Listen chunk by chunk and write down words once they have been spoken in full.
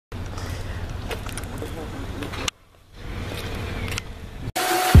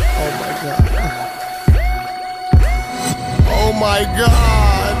my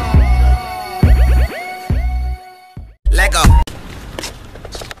God. Let go.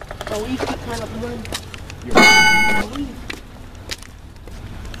 Oh, we keep trying up the run.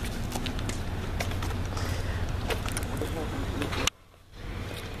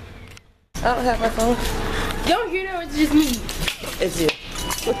 I don't have my phone. You don't hear that, or it's just me? It's you.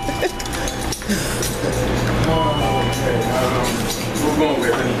 We're going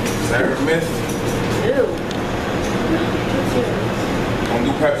with honey. Sarah Miss. Ew. Don't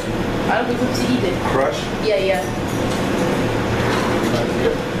do Pepsi. I don't do Pepsi either. Crush. Yeah.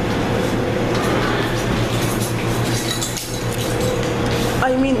 Oh,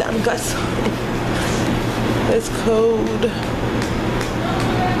 you mean I'm Gus? It's cold.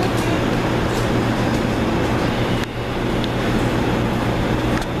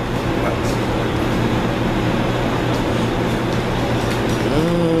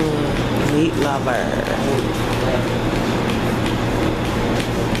 Meat lover.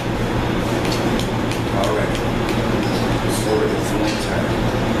 Alright. So it's one time.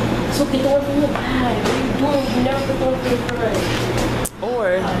 So get the one from the bag. What are you doing? You never get the one from the front. Or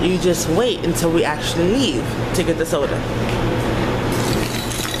you just wait until we actually leave to get the soda.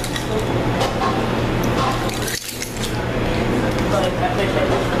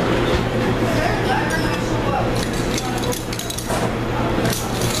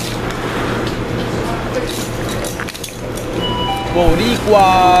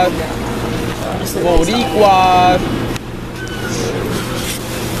 Boricua. Boricua.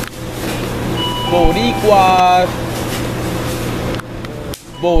 Boricua.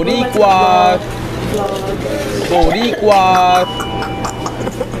 Boricua. Boricua.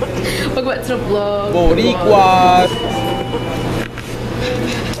 Welcome back to the vlog. Boricua.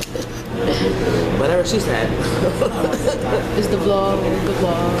 Whatever she said. It's the vlog. The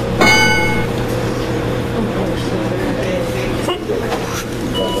vlog.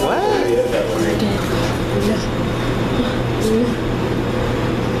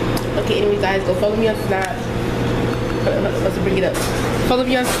 Okay, anyways, guys, go follow me on Snap. Let's bring it up. Follow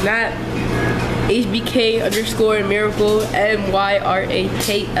me on Snap. HBK_miracle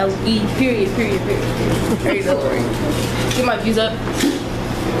MYRAKLE. Period. There you go. Get my views up.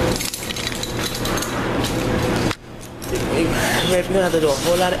 We're gonna have to do a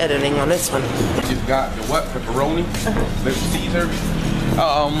whole lot of editing on this one. Just got the what? Pepperoni? Little Caesars.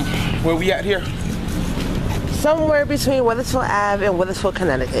 Where we at here? Somewhere between Weathersfield Ave and Weathersfield,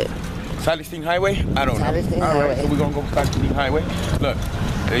 Connecticut. Celestine Highway? I don't know. Celestine All right, Highway. so we're gonna go Celestine Highway. Look,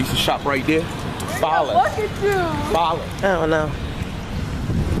 they used to shop right there. Follow. Look at you. Follow. I don't know.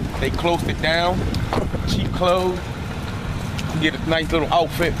 They closed it down. Cheap clothes. You get a nice little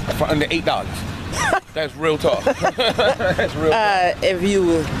outfit for under $8. That's real talk. That's real talk. If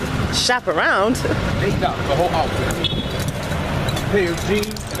you shop around. $8, the whole outfit. A pair of jeans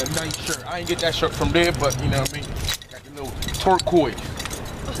and a nice shirt. I ain't get that shirt from there, but you know what I mean? Got the little turquoise.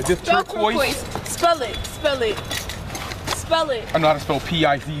 Is this turquoise? Spell it. I know how to spell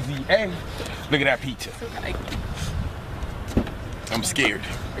P-I-Z-Z-A. Look at that pizza. Okay. I'm scared.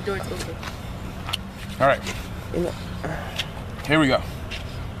 The door's open. All right. Here we go.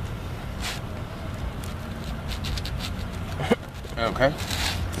 Okay.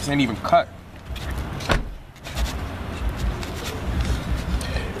 This ain't even cut.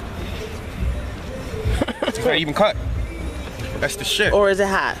 It's not even cut. That's the shit. Or is it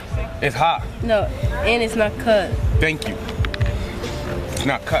hot? It's hot. No, and it's not cut. Thank you. It's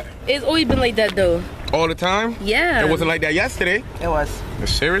not cut. It's always been like that though. All the time? Yeah. It wasn't like that yesterday. It was.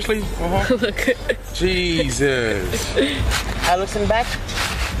 Seriously? Look. Jesus. I listen back.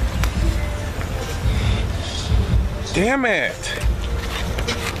 Damn it.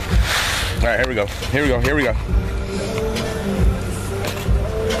 All right, here we go.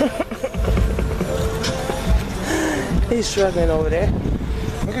 He's struggling over there.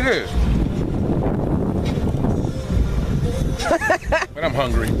 Look at this. But I'm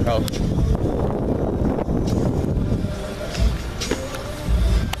hungry. Oh.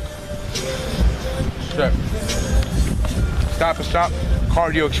 Check. Stop and Shop,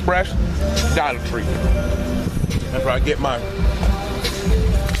 Cardio Express, Dollar Tree. That's where I get my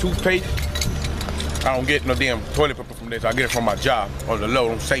toothpaste. I don't get no damn toilet paper from this. I get it from my job on the low.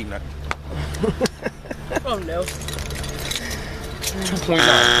 Don't say nothing. Oh no. 2.9.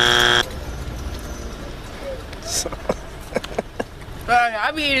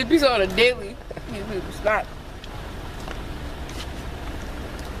 I be eating pizza on a daily. It's not.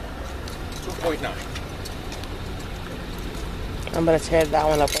 2.9. I'm gonna tear that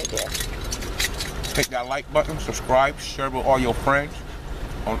one up right there. Hit that like button, subscribe, share with all your friends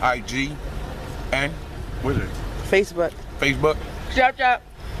on IG and what is it? Facebook. Facebook, Snapchat.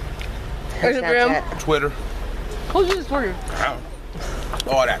 Instagram. Twitter, Who's using Twitter?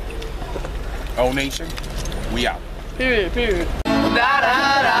 all that. Old Nation, we out. Period.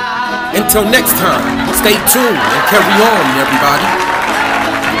 Until next time, stay tuned and carry on, everybody.